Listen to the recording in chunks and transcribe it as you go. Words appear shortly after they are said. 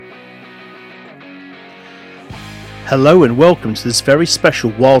Hello and welcome to this very special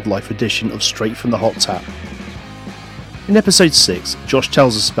wildlife edition of Straight from the Hot Tap. In episode 6, Josh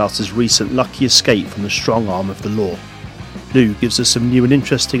tells us about his recent lucky escape from the strong arm of the law. Lou gives us some new and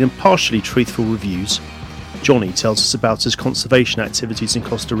interesting and partially truthful reviews. Johnny tells us about his conservation activities in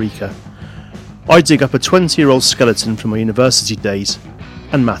Costa Rica. I dig up a 20-year-old skeleton from my university days,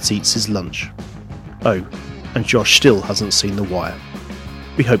 and Matt eats his lunch. Oh, and Josh still hasn't seen The Wire.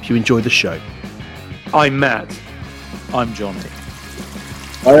 We hope you enjoy the show. I'm Matt. I'm Johnny.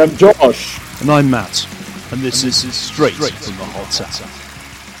 I am Josh. And I'm Matt. And this is Straight from the Hot Tap.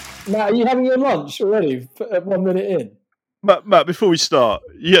 Matt, are you having your lunch already? 1 minute in. Matt, before we start,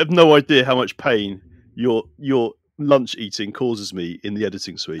 you have no idea how much pain your lunch eating causes me in the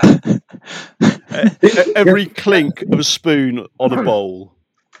editing suite. Every clink of a spoon on a bowl,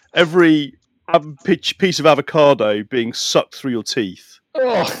 every piece of avocado being sucked through your teeth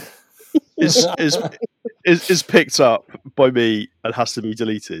is picked up by me and has to be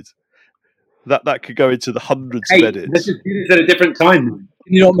deleted. That could go into the hundreds of edits. Let's just do this at a different time.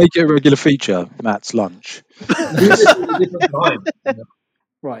 Can you not make it a regular feature, Matt's lunch? Do this at a different time.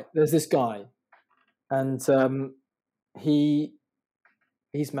 Right, there's this guy, and he's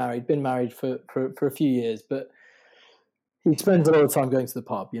married, been married for a few years, but he spends a lot of time going to the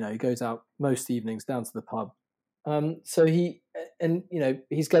pub. You know, he goes out most evenings down to the pub. So he's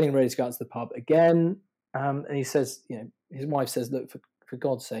getting ready to go out to the pub again, and he says, his wife says, "Look, for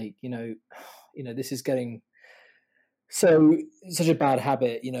God's sake, this is getting such a bad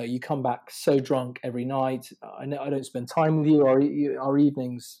habit. You come back so drunk every night. I don't spend time with you. Our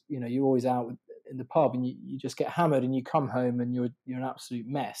evenings, you're always out in the pub, and you just get hammered, and you come home and you're an absolute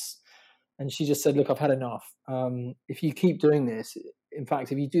mess." And she just said, "Look, I've had enough. If you keep doing this, in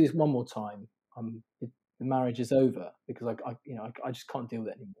fact, if you do this one more time, the marriage is over, because I just can't deal with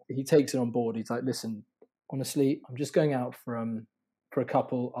it anymore." He takes it on board. He's like, "Listen, honestly, I'm just going out for a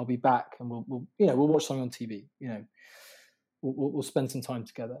couple. I'll be back, and we'll watch something on TV. We'll spend some time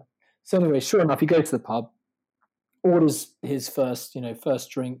together." So anyway, sure enough, he goes to the pub, orders his first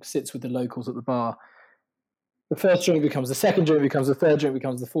drink, sits with the locals at the bar. The first drink becomes the second drink, becomes the third drink,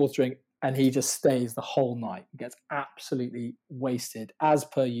 becomes the fourth drink, and he just stays the whole night. He gets absolutely wasted, as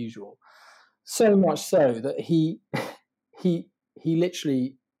per usual. So much so that he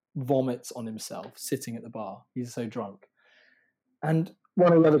literally vomits on himself sitting at the bar. He's so drunk. And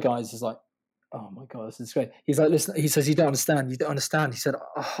one of the other guys is like, "Oh my God, this is great." He's like, "Listen," he says, "You don't understand. He said,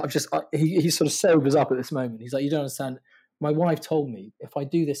 he sort of sobers up at this moment. He's like, "You don't understand. My wife told me if I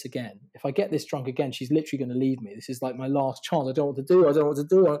do this again, if I get this drunk again, she's literally going to leave me. This is like my last chance. I don't know what to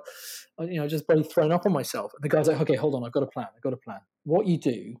do. I just barely thrown up on myself." And the guy's like, "Okay, hold on. I've got a plan. What you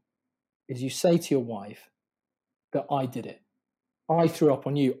do is you say to your wife that I did it. I threw up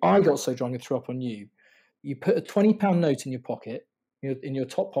on you. I got so drunk and threw up on you. You put a £20 note in your pocket, in your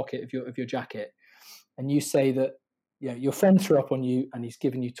top pocket of your jacket, and you say that your friend threw up on you and he's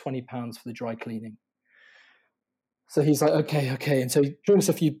given you £20 for the dry cleaning." So he's like, okay. And so he drinks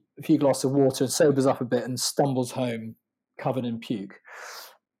a few glasses of water and sobers up a bit and stumbles home covered in puke.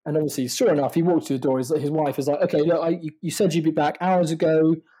 And obviously, sure enough, he walks to the door. His wife is like, "Okay, look, you said you'd be back hours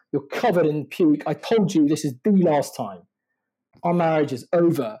ago. You're covered in puke. I told you this is the last time. Our marriage is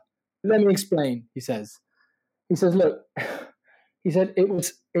over. Let me explain," he says. He says, "Look," he said, it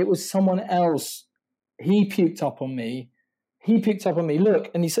was someone else. He puked up on me. Look,"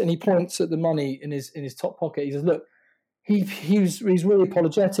 and he points at the money in his top pocket. He says, "Look, he's really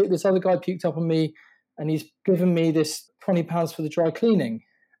apologetic. This other guy puked up on me, and he's given me this £20 for the dry cleaning."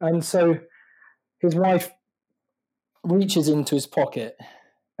 And so his wife reaches into his pocket,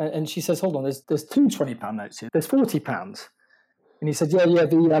 and she says, "Hold on, there's two £20 notes here. There's £40." And he said, "Yeah, the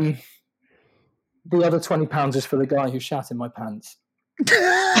other £20 is for the guy who shat in my pants."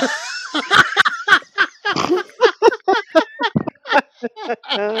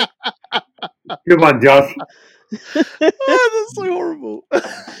 Come on, Josh. That's so horrible.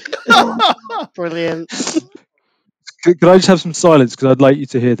 Brilliant. Could I just have some silence, because I'd like you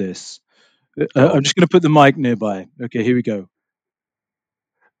to hear this? I'm just going to put the mic nearby. Okay, here we go.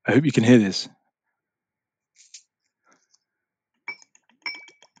 I hope you can hear this.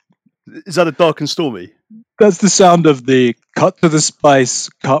 Is that a dark and stormy? That's the sound of the cut to the spice,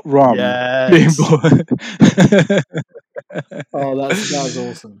 cut rum. Yes. Being born. Oh, that was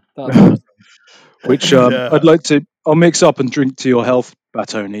awesome. That's awesome. Which Yeah. I'll mix up and drink to your health,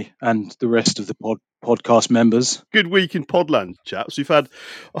 Batoni, and the rest of the podcast members. Good week in Podland, chaps. We've had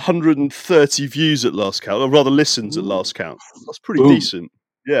 130 views at last count, or rather listens at last count. That's pretty Boom. decent.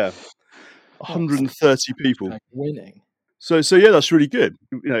 Yeah. 130 people. Winning. So yeah, that's really good.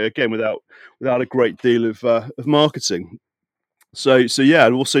 Again, without a great deal of marketing. So yeah,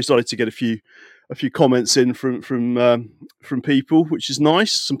 I also started to get a few comments in from people, which is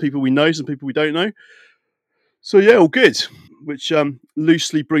nice. Some people we know, some people we don't know. So yeah, all good. Which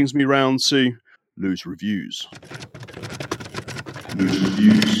loosely brings me round to Lou's reviews. Lou's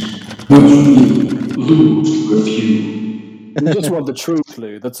review. We just want the truth,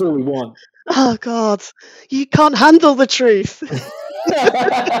 Lou. That's all we want. Oh God, you can't handle the truth.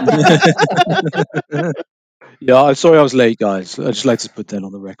 Yeah, I'm sorry I was late, guys. I'd just like to put that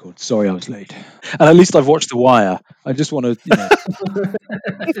on the record. Sorry I was late. And at least I've watched The Wire. I just want to,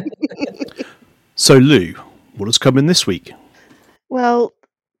 So, Lou, what has come in this week? Well,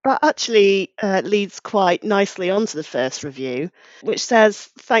 that actually leads quite nicely onto the first review, which says,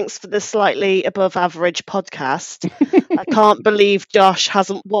 thanks for the slightly above average podcast. I can't believe Josh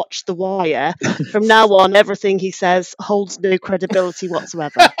hasn't watched The Wire. From now on, everything he says holds no credibility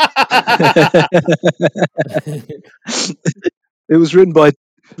whatsoever. It was written by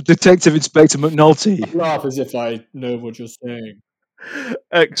Detective Inspector McNulty. I laugh as if I know what you're saying.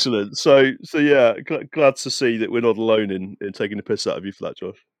 Excellent. So yeah, glad to see that we're not alone in taking the piss out of you for that,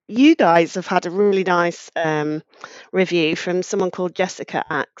 Josh. You guys have had a really nice review from someone called Jessica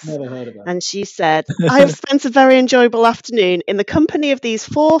Axe. Never heard of her. And she said, I have spent a very enjoyable afternoon in the company of these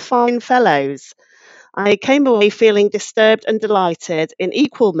 4 fine fellows. I came away feeling disturbed and delighted in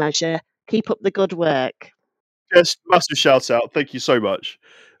equal measure. Keep up the good work. Yes, massive shout out. Thank you so much.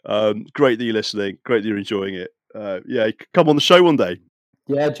 Great that you're listening. Great that you're enjoying it. Yeah, come on the show one day.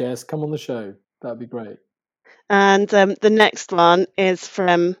 Yeah, Jess, come on the show. That'd be great. And the next one is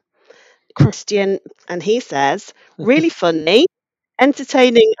from Christian, and he says, really funny,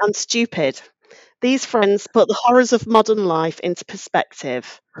 entertaining and stupid. These friends put the horrors of modern life into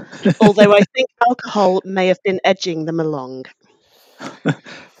perspective, although I think alcohol may have been edging them along.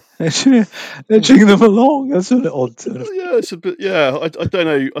 Edging them along. That's a little odd. Yeah, it's a bit. Yeah, I don't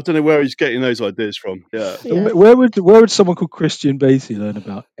know. I don't know where he's getting those ideas from. Yeah. Where would someone called Christian Basie learn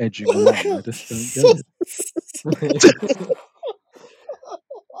about edging along? I just don't get it.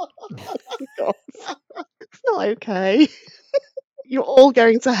 It's not okay. You're all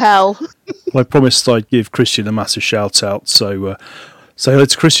going to hell. I promised I'd give Christian a massive shout out. So say hello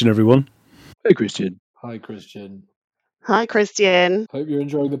to Christian, everyone. Hey, Christian. Hi, Christian. Hi, Christian. Hope you're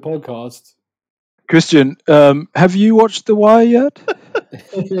enjoying the podcast. Christian, have you watched The Wire yet?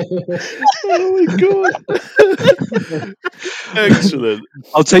 Oh my god! Excellent.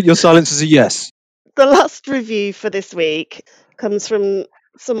 I'll take your silence as a yes. The last review for this week comes from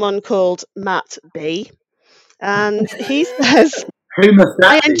someone called Matt B. And he says,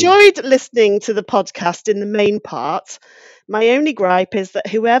 I enjoyed listening to the podcast in the main part. My only gripe is that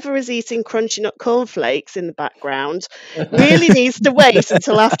whoever is eating crunchy nut cornflakes in the background really needs to wait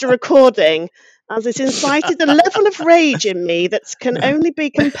until after recording, as it incited a level of rage in me that can only be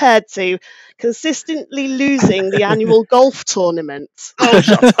compared to consistently losing the annual golf tournament. Oh,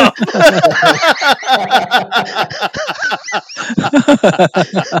 shut up.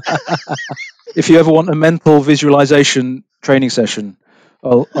 If you ever want a mental visualization training session,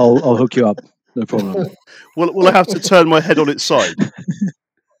 I'll hook you up. No problem. Will I have to turn my head on its side?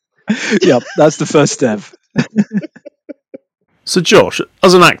 Yep, that's the first step. So, Josh,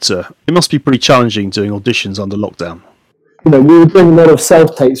 as an actor, it must be pretty challenging doing auditions under lockdown. We were doing a lot of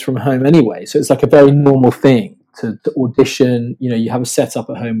self-tapes from home anyway, so it's like a very normal thing to audition. You have a setup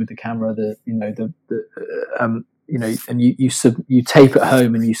at home with the camera, and you tape at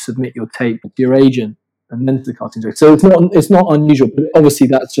home and you submit your tape to your agent and then to the casting director. So it's not unusual, but obviously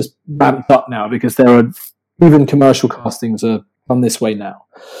that's just ramped up now because there are even commercial castings are done this way now.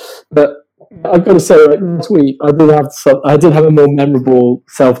 But I've got to say, like last week, I did have a more memorable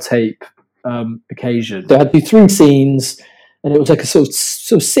self-tape occasion. So I had to do 3 scenes, and it was like a sort of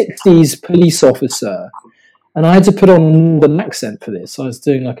 60s police officer, and I had to put on a northern accent for this. So I was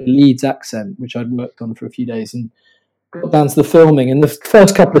doing like a Leeds accent, which I'd worked on for a few days, and got down to the filming, and the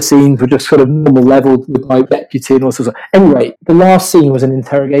first couple of scenes were just sort of normal level with my deputy and all sorts of. Anyway, the last scene was an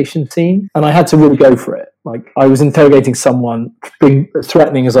interrogation scene, and I had to really go for it. Like, I was interrogating someone, being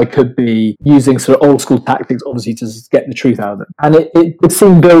threatening as I could be, using sort of old school tactics, obviously, to get the truth out of them. And the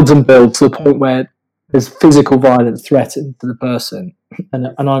scene builds and builds to the point where there's physical violence threatened to the person,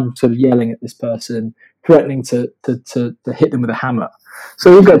 and I'm sort of yelling at this person, threatening to hit them with a hammer.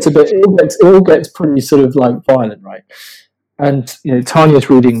 So it all gets pretty sort of like violent, right? And Tanya's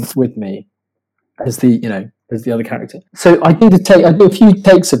reading with me as the other character. So I do a few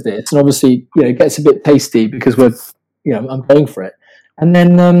takes of this, and obviously it gets a bit tasty because I'm going for it. And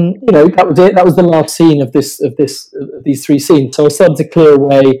then, that was it. That was the last scene of these 3 scenes. So I started to clear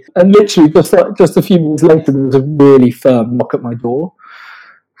away, and literally just a few minutes later, there was a really firm knock at my door.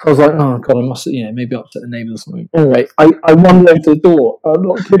 So I was like, oh god, I must, maybe upset the neighbours or something. Anyway, I wandered over to the door. I'm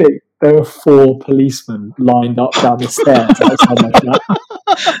not kidding. There were 4 policemen lined up down the stairs outside my flat.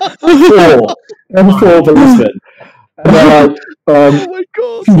 4. There were 4 policemen. And they're like, oh my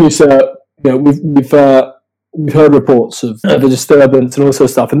god. We've heard reports of the disturbance and all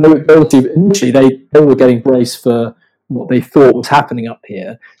sorts of stuff, and initially they were getting braced for what they thought was happening up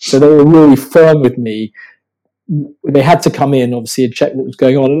here. So they were really firm with me. They had to come in, obviously, and check what was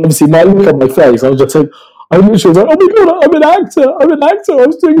going on. And obviously, my look on my face, I was just like, I literally was like, oh my god, I'm an actor. I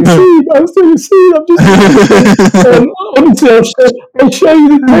was doing a scene. I'm just honestly, I'll show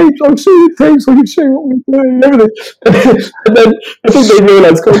you the tapes. I can show you what we're doing and everything. And then I think they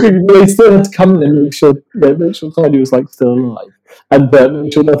realised quite quickly they still had to come in and make sure Tiny was like still alive. And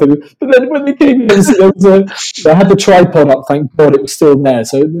make sure nothing. But then when they came in, I had the tripod up. Thank God it was still there.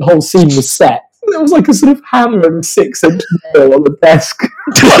 So the whole scene was set. There was like a sort of hammer and a 6-inch nail on the desk.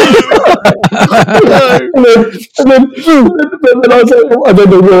 and then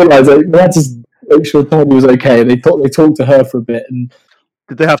they realised they had to make sure Tony was okay. And they talked to her for a bit. And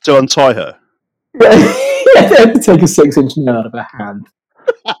did they have to untie her? Yeah, they had to take a 6-inch nail out of her hand.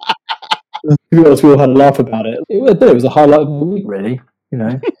 To be honest, we all had a laugh about it. It was a highlight of the week, really.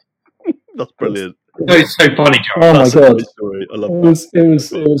 That's brilliant. No, it's so funny, Josh. Oh my god! Story. I love it was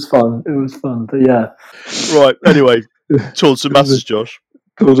fun. It was fun. But yeah. Right. Anyway, Taunton Matters, Josh.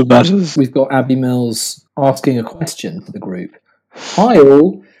 Taunton Matters. We've got Abby Mills asking a question for the group. Hi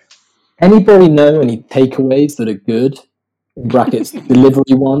all. Anybody know any takeaways that are good? In brackets, delivery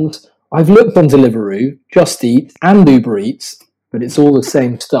ones. I've looked on Deliveroo, Just Eat, and Uber Eats, but it's all the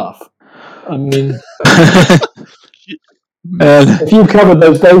same stuff. I mean. If you've covered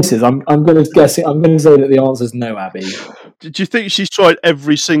those bases, I'm going to say that the answer is no, Abby. Did you think she's tried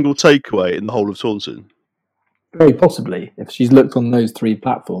every single takeaway in the whole of Taunton? Very possibly, if she's looked on those 3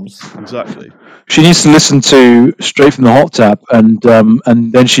 platforms. Exactly. She needs to listen to Straight from the Hot Tap, and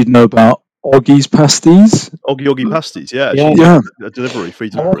then she'd know about Oggie's Pasties. Oggy Pasties, yeah. A delivery, free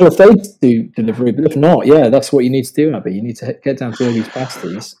delivery. I wonder if they do delivery, but if not, yeah, that's what you need to do, Abby. You need to get down to Oggie's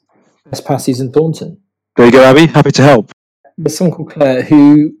Pasties. Best pasties in Taunton. There you go, Abby. Happy to help. There's someone called Claire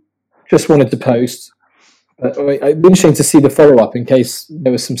who just wanted to post. It'd be interesting to see the follow-up in case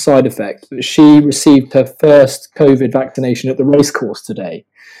there was some side effects. But she received her first COVID vaccination at the racecourse today.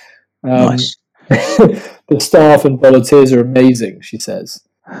 Nice. The staff and volunteers are amazing, she says.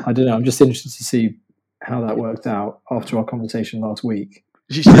 I don't know. I'm just interested to see how that worked out after our conversation last week.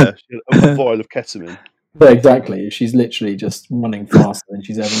 She had a vial of ketamine. Yeah, exactly. She's literally just running faster than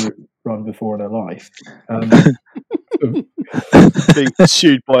she's ever run before in her life. Being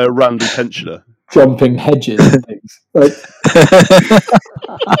pursued by a random pensioner. Jumping hedges and things.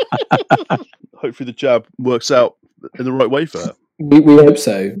 Hopefully the jab works out in the right way for her. We hope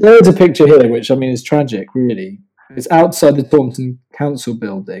so. There's a picture here, which I mean is tragic, really. It's outside the Taunton Council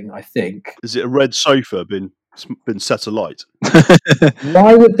building, I think. Is it a red sofa been set alight?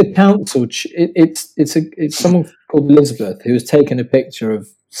 Why would the council? It's someone called Elizabeth who has taken a picture of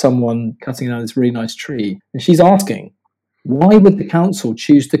someone cutting down this really nice tree, and she's asking, why would the council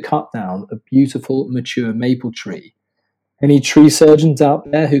choose to cut down a beautiful, mature maple tree? Any tree surgeons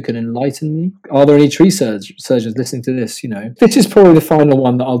out there who can enlighten me? Are there any tree surgeons listening to this? This is probably the final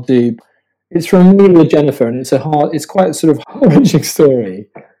one that I'll do. It's from Amelia Jennifer, and it's quite a sort of heart-wrenching story.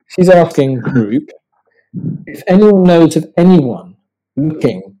 She's asking the group, if anyone knows of anyone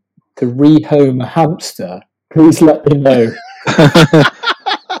looking to rehome a hamster, please let me know.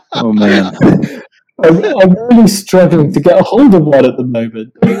 Oh man, I'm really struggling to get a hold of one at the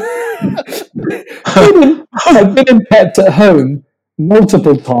moment. I've been in pets at home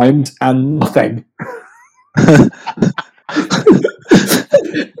multiple times and nothing. And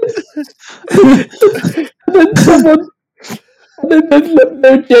then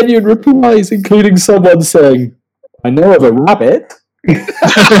no genuine replies, including someone saying, I know of a rabbit.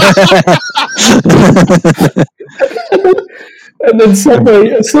 and then some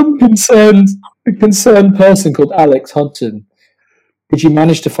concerned person called Alex Hudson, did you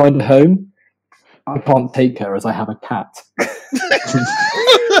manage to find a home? I can't take her as I have a cat.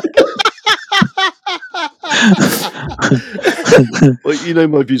 Well,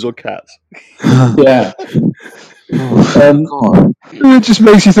 my views on cats. Yeah. It just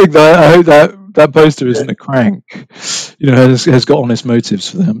makes you think that I hope that poster isn't a crank. Has got honest motives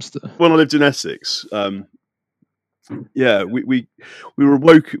for the hamster. When I lived in Essex, we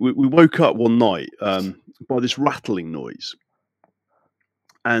woke up one night by this rattling noise,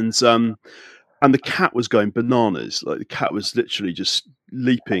 and the cat was going bananas. Like the cat was literally just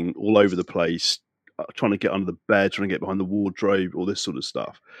leaping all over the place, trying to get under the bed, trying to get behind the wardrobe, all this sort of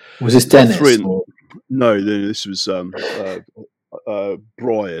stuff. Was this Dennis? No, this was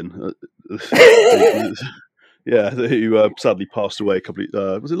Brian. Who sadly passed away a couple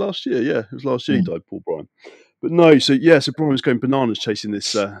of, was it last year? Yeah, it was last year he died, Paul Brian. But no, so Brian was going bananas chasing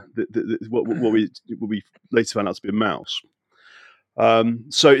this what we later found out to be a mouse.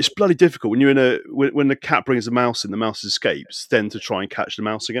 So it's bloody difficult when you're when the cat brings a mouse in, the mouse escapes, then to try and catch the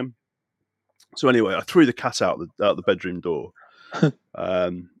mouse again. So anyway, I threw the cat out the bedroom door,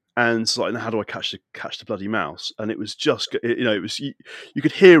 and it's like, how do I catch the bloody mouse? And it was just, it was you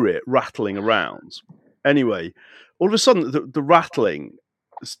could hear it rattling around. Anyway, all of a sudden the rattling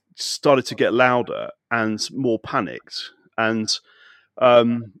started to get louder and more panicked, and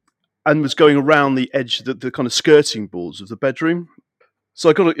was going around the edge, the kind of skirting boards of the bedroom. So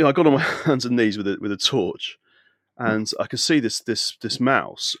I got on my hands and knees with a torch, and I could see this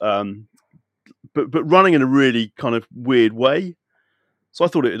mouse, but running in a really kind of weird way. So I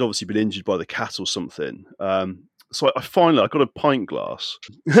thought it had obviously been injured by the cat or something. So I got a pint glass,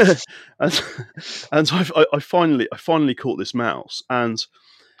 and so I finally caught this mouse, and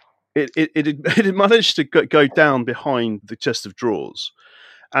it had managed to go down behind the chest of drawers,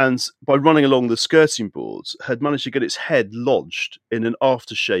 and by running along the skirting boards, had managed to get its head lodged in an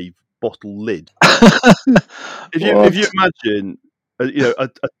aftershave bottle lid. If you imagine,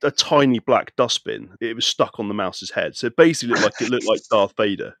 a tiny black dustbin, it was stuck on the mouse's head. So it basically looked like Darth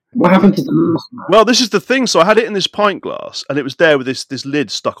Vader. What happened to the mouse? Well, this is the thing. So I had it in this pint glass, and it was there with this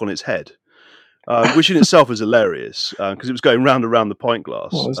lid stuck on its head, which in itself was hilarious because it was going round and round the pint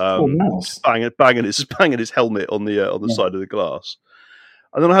glass, banging its helmet on the side of the glass.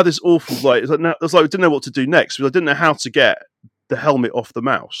 And then I had this awful I didn't know what to do next because I didn't know how to get the helmet off the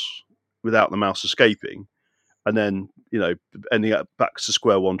mouse without the mouse escaping, and then ending up back to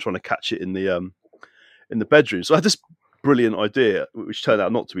square one trying to catch it in the bedroom. So I had this brilliant idea, which turned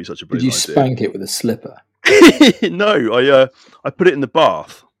out not to be such a brilliant idea. Did you spank it with a slipper? No, I put it in the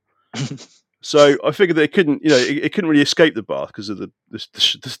bath. So I figured that it couldn't really escape the bath because of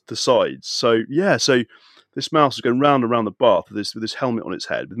the sides. So this mouse was going round and round the bath with this helmet on its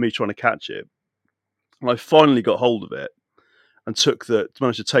head, with me trying to catch it. And I finally got hold of it and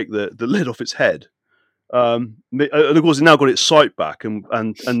managed to take the lid off its head. And of course, it now got its sight back and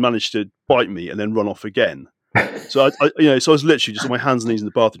managed to bite me and then run off again. So so I was literally just on my hands and knees in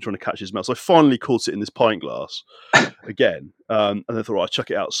the bathroom trying to catch his mouse. So I finally caught it in this pint glass again, and I thought, I'd chuck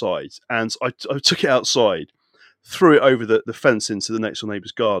it outside. And I took it outside, threw it over the fence into the next door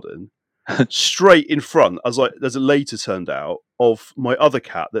neighbour's garden, straight in front, as it later turned out, of my other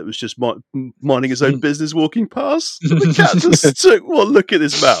cat that was just minding his own business, walking past. So the cat just took one look at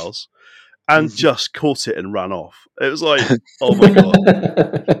this mouse and just caught it and ran off. It was like, oh my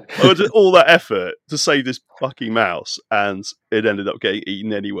God. I did all that effort to save this fucking mouse, and it ended up getting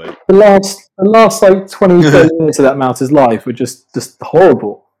eaten anyway. The last like 20, 30 minutes of that mouse's life were just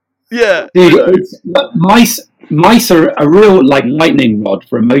horrible. Yeah. Dude, mice are a real lightning rod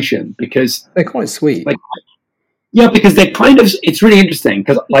for emotion because they're quite sweet. Because they're kind of, it's really interesting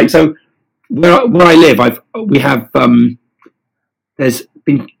because so where I live, there's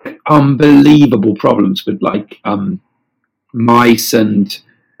been unbelievable problems with mice and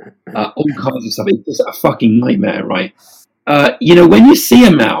all kinds of stuff. It's just a fucking nightmare, right? When you see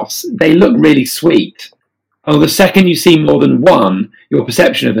a mouse, they look really sweet. Oh, the second you see more than one, your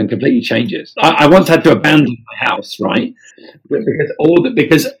perception of them completely changes. I once had to abandon my house, right?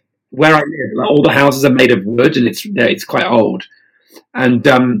 Because where I live, all the houses are made of wood and it's quite old, and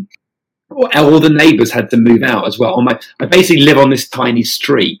all the neighbours had to move out as well. I basically live on this tiny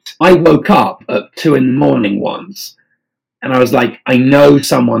street. I woke up at 2 a.m. once, and I was like, I know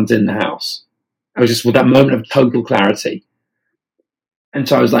someone's in the house. I was just with that moment of total clarity, and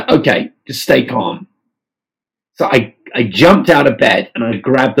so I was like, okay, just stay calm. So I jumped out of bed and I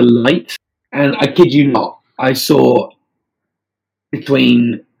grabbed the light, and I kid you not, I saw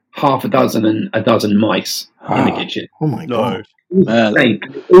between half a dozen and a dozen mice in the kitchen. Oh my God. Man.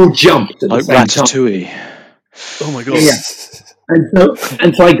 All jumped at the like same Ratatouille. time. Oh my God. Yeah.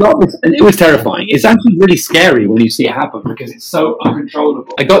 And so I got this, and it was terrifying. It's actually really scary when you see it happen because it's so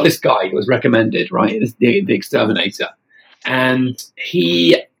uncontrollable. I got this guy who was recommended, right? The exterminator. And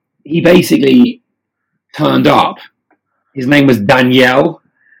he basically turned up. His name was Danielle.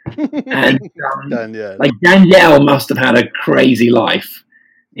 And Danielle must have had a crazy life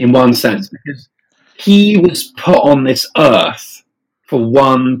in one sense, because he was put on this earth for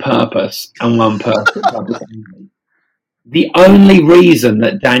one purpose and one purpose only. the only reason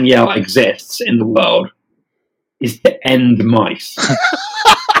that Danielle exists in the world is to end mice.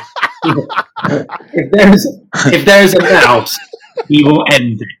 if there's a mouse, he will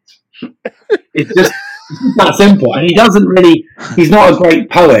end it. It's just that simple. And he's not a great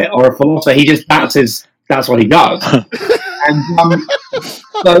poet or a philosopher. That's what he does. And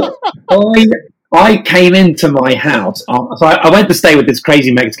so I came into my house. So I went to stay with this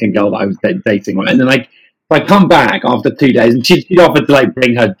crazy Mexican girl that I was dating, right? And then I come back after 2 days, and she'd offered to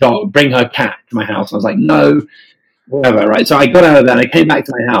bring her cat to my house. I was like, no, whatever, right? So I got out of there and I came back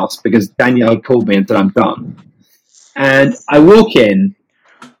to my house because Danielle called me and said I'm done. And I walk in,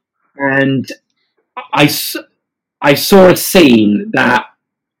 and I saw a scene that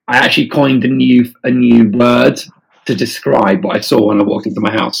I actually coined a new word to describe what I saw when I walked into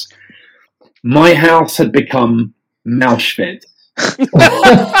my house. My house had become Mauschwitz.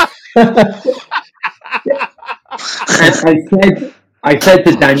 And I said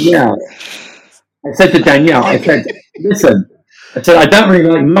to Danielle, listen, I said, I don't really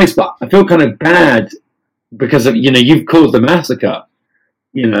like mice, but I feel kind of bad because of, you've caused a massacre,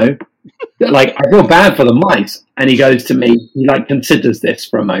 like I feel bad for the mice. And he goes to me, he considers this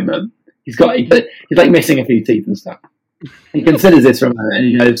for a moment. He's missing a few teeth and stuff. He considers this for a moment and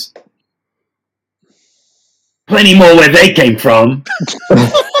he goes, plenty more where they came from.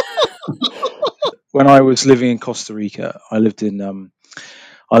 When I was living in Costa Rica, I lived in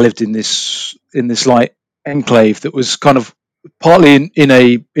this like enclave that was kind of partly in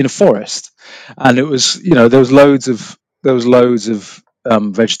a forest, and it was there was loads of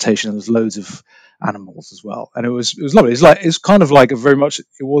vegetation, and there was loads of animals as well, and it was lovely. It's kind of like it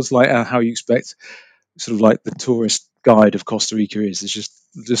was like how you expect sort of like the tourist guide of Costa Rica is. There's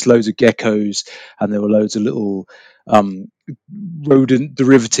just loads of geckos, and there were loads of little rodent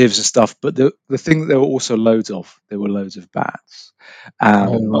derivatives and stuff. But the thing that there were also loads of bats.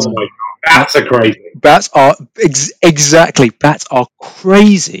 Oh my God. Bats are crazy. Bats are exactly. Bats are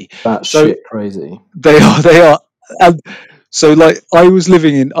crazy. That's shit crazy. They are. And so I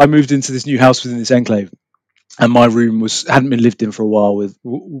moved into this new house within this enclave, and my room hadn't been lived in for a while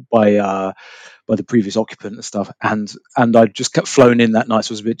by the previous occupant and stuff, and I just kept flown in that night,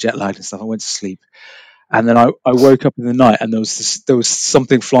 so I was a bit jet lagged and stuff. I went to sleep, and then I woke up in the night, and there was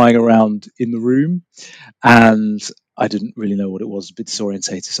something flying around in the room, and I didn't really know what it was, a bit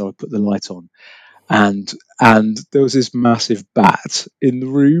disorientated, so I put the light on, and there was this massive bat in the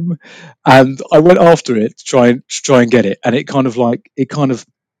room, and I went after it to try and get it, and it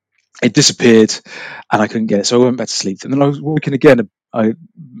disappeared, and I couldn't get it, so I went back to sleep, and then I was waking again. I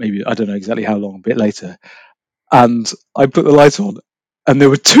don't know exactly how long, a bit later, and I put the light on, and there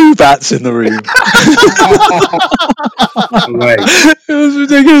were 2 bats in the room. It was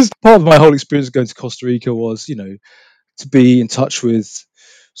ridiculous. Part of my whole experience of going to Costa Rica was, to be in touch with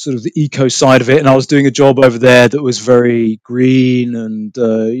sort of the eco side of it, and I was doing a job over there that was very green and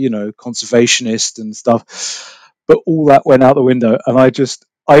conservationist and stuff. But all that went out the window, and I just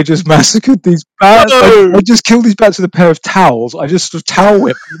massacred these bats. I just killed these bats with a pair of towels. I just sort of towel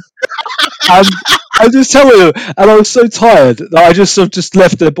whipped them. And I just tell you, and I was so tired that I just sort of just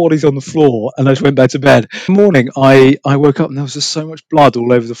left their bodies on the floor, and I just went back to bed. In the morning, I woke up and there was just so much blood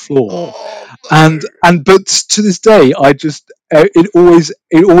all over the floor. But to this day, it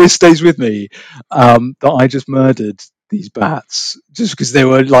always stays with me that I just murdered these bats just because they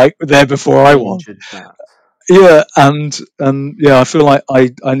were there before I was. Yeah, and I feel like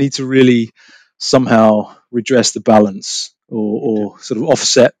I need to really somehow redress the balance or sort of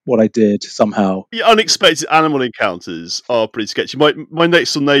offset what I did somehow. The unexpected animal encounters are pretty sketchy. My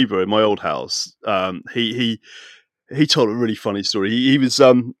next door neighbour in my old house, he told a really funny story. He's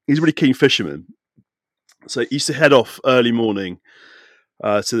a really keen fisherman, so he used to head off early morning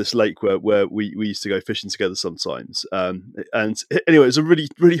to this lake where we used to go fishing together sometimes. And anyway, it was a really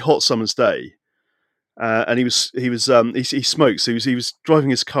really hot summer's day. And he smoked, so he was driving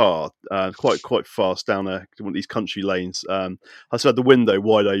his car quite fast down one of these country lanes. I still had the window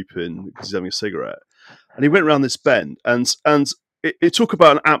wide open because he's having a cigarette, and he went around this bend, and it talk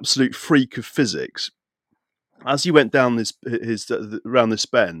about an absolute freak of physics. As he went down around this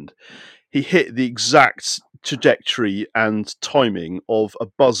bend, he hit the exact trajectory and timing of a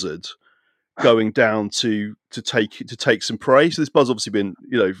buzzard going down to take some prey. So this buzz's obviously been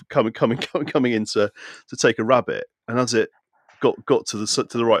coming in to take a rabbit, and as it got to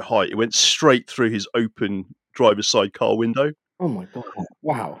the right height, it went straight through his open driver's side car window. Oh my God!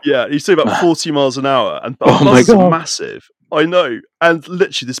 Wow. Yeah, he's doing about 40 miles an hour, and buzzards are massive. I know, and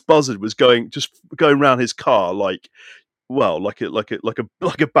literally this buzzard was going around his car like like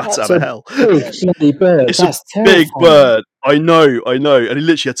a bat out of hell. Big bloody bird. It's That's a big terrifying. bird. I know. And he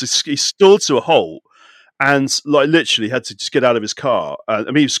literally he stalled to a halt, and like literally had to just get out of his car.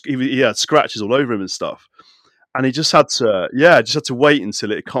 He had scratches all over him and stuff. And he just had to wait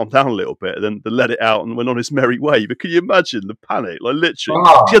until it calmed down a little bit, and then let it out and went on his merry way. But can you imagine the panic? Like literally,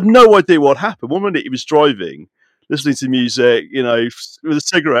 he had no idea what happened. One minute he was driving, listening to music, with a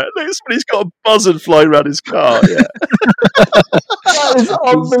cigarette. Next minute he's got a buzzard flying around his car. Yeah, that is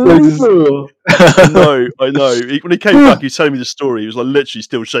unbelievable. I know. When he came back, he was telling me the story. He was like literally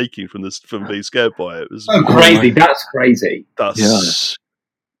still shaking from being scared by it. It was crazy. That's crazy.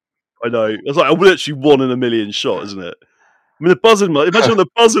 I know. It's like a literally 1 in a million shot, isn't it? I mean, the buzzard. Imagine the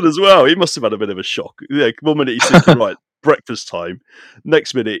buzzard as well. He must have had a bit of a shock. Yeah, 1 minute he's thinking, right, breakfast time.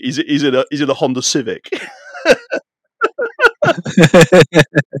 Next minute he's in a Honda Civic.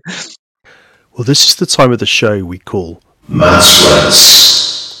 Well, this is the time of the show we call Matt's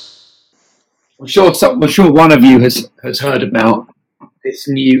Rants. I'm sure one of you has heard about this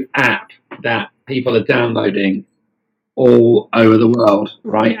new app that people are downloading all over the world,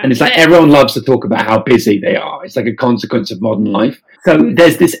 right? And it's like everyone loves to talk about how busy they are. It's like a consequence of modern life. So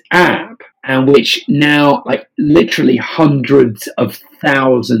there's this app, and which now, like literally hundreds of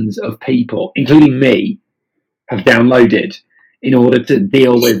thousands of people, including me, have downloaded in order to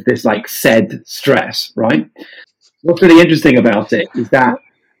deal with this like said stress, right? What's really interesting about it is that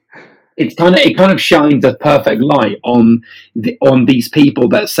it kind of shines a perfect light on these people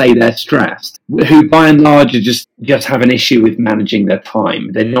that say they're stressed, who by and large are just have an issue with managing their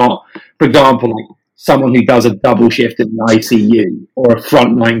time. They're not, for example, like someone who does a double shift in the ICU or a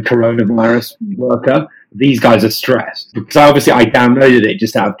frontline coronavirus worker. These guys are stressed because obviously I downloaded it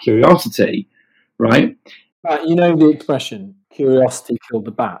just out of curiosity, right? Right, you know the expression, curiosity killed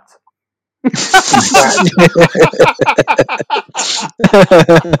the bat. So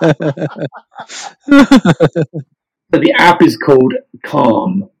the app is called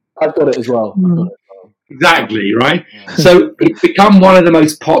Calm. I've got it as well. Exactly, right? Yeah. So it's become one of the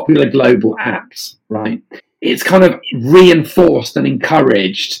most popular global apps, right? It's kind of reinforced and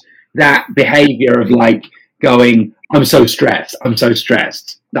encouraged that behavior of like going, I'm so stressed,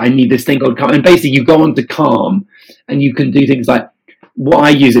 I need this thing called Calm. And basically you go on to Calm and you can do things like, what I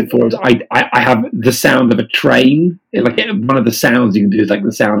use it for is I have the sound of a train. Like one of the sounds you can do is like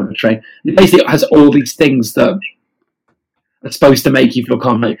the sound of a train. It basically has all these things that are supposed to make you feel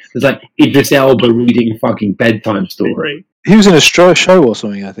calm. Like, there's like Idris Elba reading a fucking bedtime story. He was in a show or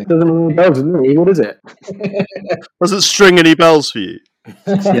something, I think. Doesn't ring any bells, doesn't he? What is it? Doesn't string any bells for you.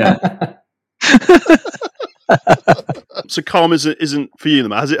 Yeah. So Calm isn't for you,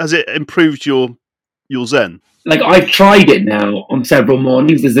 Matt. Has it improved your zen? Like I've tried it now on several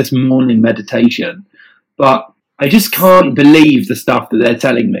mornings. There's this morning meditation, but I just can't believe the stuff that they're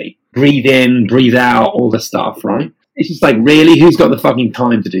telling me. Breathe in, breathe out, all the stuff, right? It's just like, really? Who's got the fucking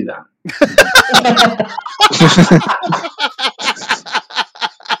time to do that?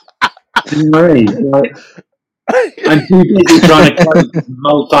 Like, I'm too busy trying to close a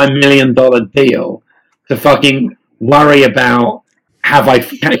multi-million-dollar deal to fucking worry about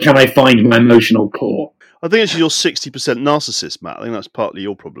can I find my emotional core. I think it's your 60% narcissist, Matt. I think that's partly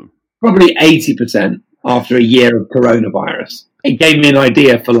your problem. Probably 80% after a year of coronavirus. It gave me an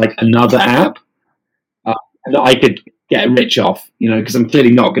idea for like another app that I could get rich off, because I'm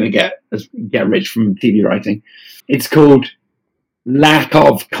clearly not going to get rich from TV writing. It's called Lack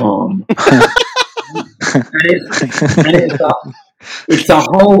of Calm. It's a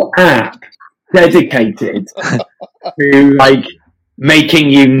whole app dedicated to like making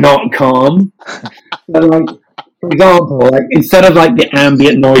you not calm. So, like, for example, like instead of like the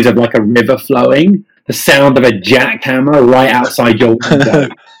ambient noise of like a river flowing, the sound of a jackhammer right outside your window.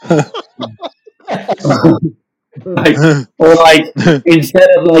 Instead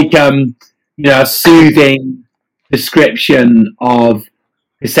of like a soothing description of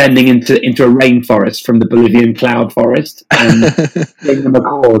descending into a rainforest from the Bolivian cloud forest and seeing the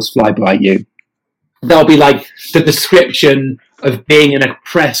macaws fly by you, there'll be like the description of being in a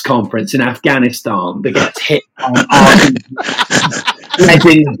press conference in Afghanistan that gets hit on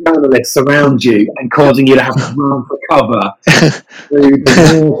letting journalists around you and causing you to have to run for cover through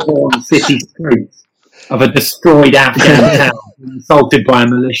the war-torn city streets of a destroyed Afghan town assaulted by a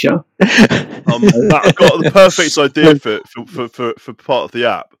militia. I've got the perfect idea for part of the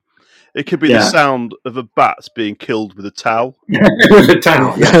app. It could be the sound of a bat being killed with a towel. With a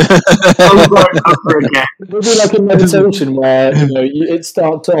towel, over and over again. It would be like a meditation where it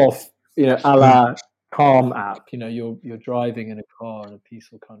starts off, a la Calm app. You know, you're driving in a car on a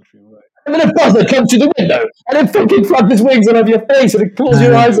peaceful country road, and then a buzzer comes through the window, and it fucking flaps its wings all over your face, and it claws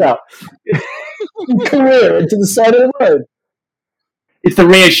your eyes out. You career into the side of the road. It's the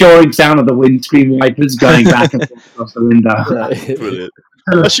reassuring sound of the windscreen wipers going back and forth across the window. Brilliant.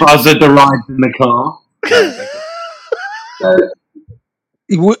 The buzzer derives in the car.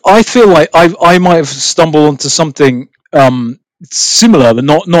 I feel like I might have stumbled onto something similar, but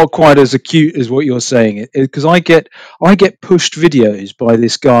not quite as acute as what you're saying. Because I get pushed videos by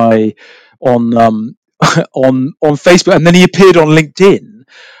this guy on on Facebook, and then he appeared on LinkedIn,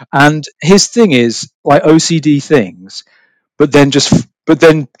 and his thing is like OCD things, but then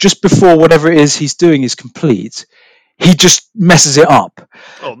just before whatever it is he's doing is complete, he just messes it up.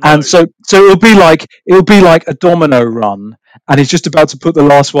 Oh, no. And so it'll be like a domino run, and he's just about to put the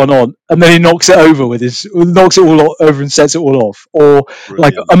last one on, and then he knocks it over knocks it all over and sets it all off. Or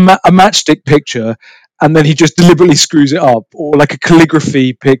Brilliant. like a matchstick picture, and then he just deliberately screws it up. Or like a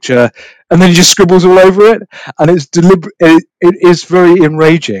calligraphy picture, and then he just scribbles all over it, and it's deliberate. It is very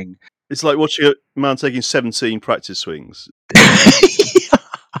enraging. It's like watching a man taking 17 practice swings.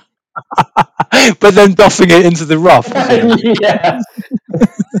 But then duffing it into the rough. Yeah.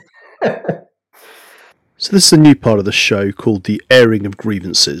 So this is a new part of the show called the airing of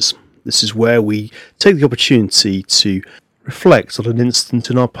grievances. This is where we take the opportunity to reflect on an incident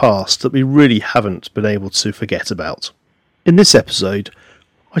in our past that we really haven't been able to forget about. In this episode,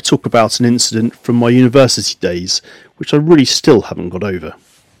 I talk about an incident from my university days which I really still haven't got over.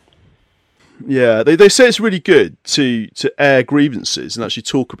 Yeah, they say it's really good to air grievances and actually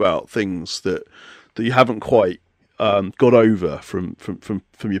talk about things that you haven't quite got over from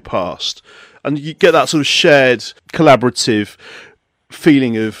your past, and you get that sort of shared collaborative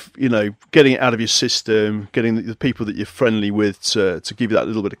feeling of, you know, getting it out of your system, getting the people that you're friendly with to give you that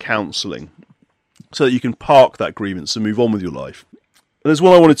little bit of counselling, so that you can park that grievance and move on with your life. And there's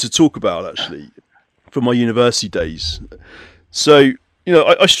one I wanted to talk about actually from my university days. So, you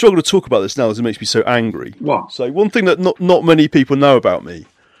know, I struggle to talk about this now as it makes me so angry. What? So one thing that not many people know about me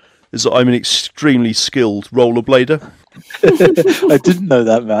is that I'm an extremely skilled rollerblader. I didn't know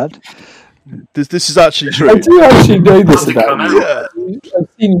that, man. This is actually true. I do actually know this about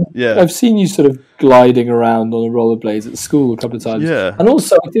you. Yeah. I've seen you sort of gliding around on a rollerblades at school a couple of times. Yeah. And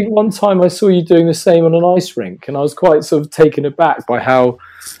also, I think one time I saw you doing the same on an ice rink, and I was quite sort of taken aback by how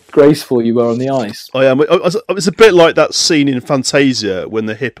graceful you were on the ice. I am. It's a bit like that scene in Fantasia when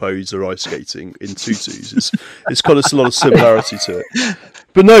the hippos are ice skating in tutus. It's got a lot of similarity to it.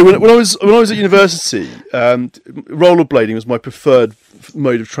 But no, when I was at university, rollerblading was my preferred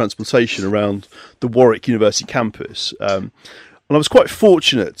mode of transportation around the Warwick University campus, and I was quite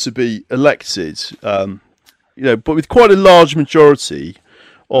fortunate to be elected, you know, but with quite a large majority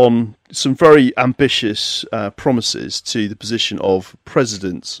on some very ambitious promises to the position of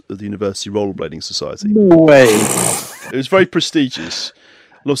president of the University Rollerblading Society. No way. It was very prestigious.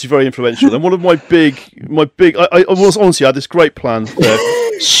 And obviously very influential. And one of my big, I was honestly, I had this great plan for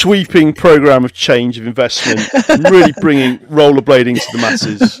sweeping program of change, of investment, and really bringing rollerblading to the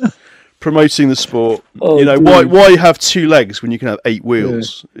masses, promoting the sport. Oh, you know, dude. why have two legs when you can have eight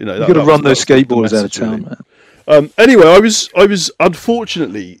wheels? Yeah. You know, You've got to run those skateboards out of town, man. Anyway, I was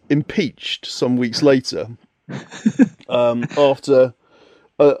unfortunately impeached some weeks later after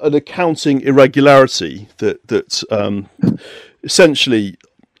an accounting irregularity that essentially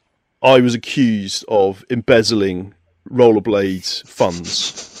I was accused of embezzling rollerblade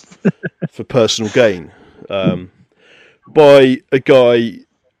funds for personal gain by a guy,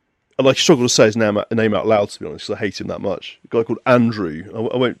 and I struggle to say his name out loud, to be honest, because I hate him that much. A guy called Andrew.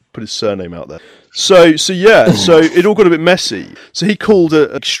 I won't put his surname out there. So it all got a bit messy. So he called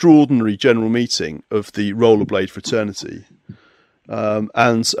an extraordinary general meeting of the rollerblade fraternity,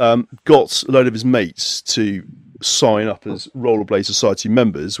 and got a load of his mates to sign up as Rollerblade Society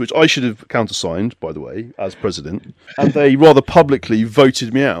members, which I should have countersigned, by the way, as president. And they rather publicly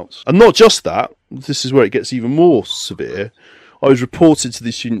voted me out. And not just that, this is where it gets even more severe. I was reported to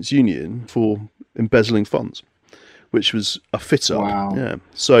the Students' Union for embezzling funds, which was a fit-up. Wow. Yeah.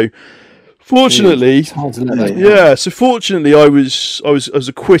 So, fortunately, It's hard to let that go. yeah. So fortunately, I was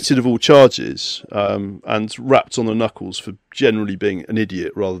acquitted of all charges, and rapped on the knuckles for generally being an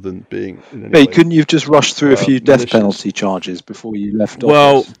idiot rather than being. Mate, couldn't you have just rushed through a few death malicious. penalty charges before you left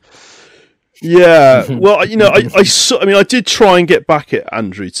Well, office? Yeah, well, I did try and get back at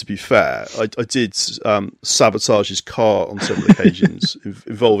Andrew. To be fair, I did sabotage his car on several occasions,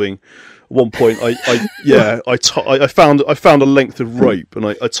 involving. At one point, I found a length of rope and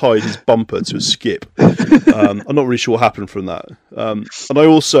I tied his bumper to a skip. I'm not really sure what happened from that. And I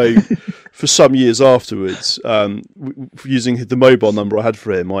also, for some years afterwards, using the mobile number I had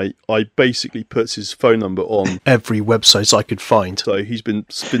for him, I basically put his phone number on every website I could find. So he's been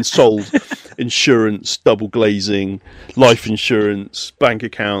sold insurance, double glazing, life insurance, bank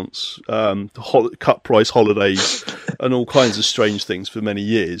accounts, cut price holidays, and all kinds of strange things for many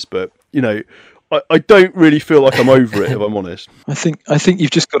years. But I don't really feel like I'm over it, if I'm honest. I think you've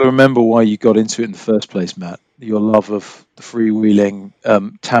just got to remember why you got into it in the first place, Matt. Your love of the freewheeling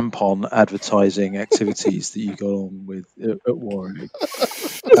tampon advertising activities that you got on with at Warwick.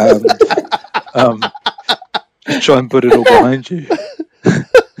 Just try and put it all behind you.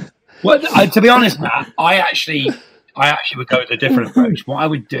 Well, to be honest, Matt, I actually would go with a different approach. What I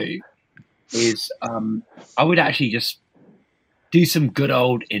would do is I would actually just do some good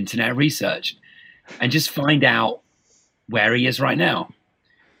old internet research and just find out where he is right now.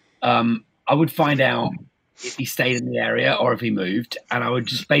 I would find out if he stayed in the area or if he moved, and I would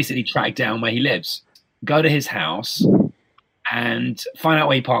just basically track down where he lives, go to his house and find out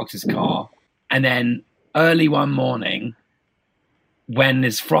where he parks his car. And then early one morning, when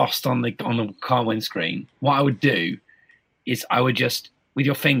there's frost on the car windscreen, what I would do is I would just, with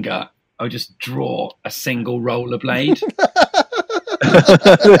your finger, I would just draw a single rollerblade.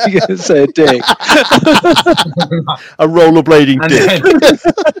 You're going to say a dick. A rollerblading dick.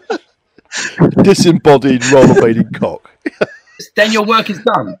 Disembodied rollerblading cock. Then your work is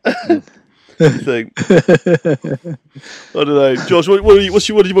done. I think. I don't know, Josh. What do you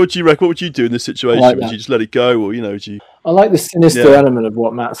reckon? What would you do in this situation? Like would you just let it go, or would you? I like the sinister element of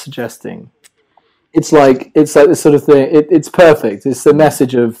what Matt's suggesting. It's like this sort of thing. It's perfect. It's the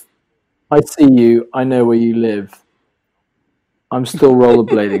message of, I see you. I know where you live. I'm still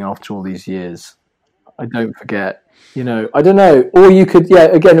rollerblading after all these years. I don't forget. I don't know. Or you could,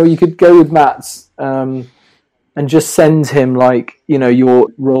 or you could go with Matt's and just send him your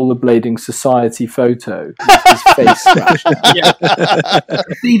rollerblading society photo with his face scratched. Yeah.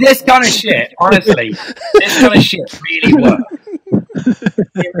 See, this kind of shit, honestly, really works.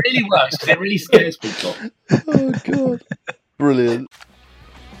 It really works because it really scares people. Oh, God. Brilliant.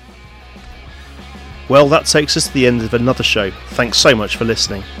 Well, that takes us to the end of another show. Thanks so much for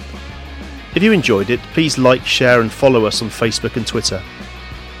listening. If you enjoyed it, please like, share and follow us on Facebook and Twitter.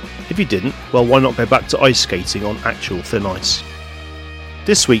 If you didn't, well, why not go back to ice skating on actual thin ice?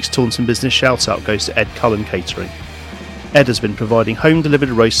 This week's Taunton Business shout-out goes to Ed Cullen Catering. Ed has been providing home-delivered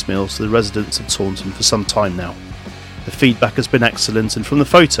roast meals to the residents of Taunton for some time now. The feedback has been excellent, and from the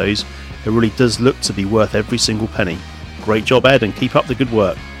photos, it really does look to be worth every single penny. Great job, Ed, and keep up the good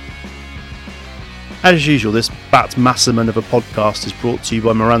work. As usual, this Bat Massaman of a podcast is brought to you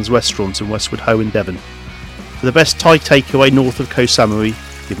by Moran's Restaurant in Westwood Ho in Devon. For the best Thai takeaway north of Koh Samui,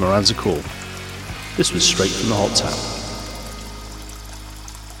 give Moran's a call. This was straight from the hot tap.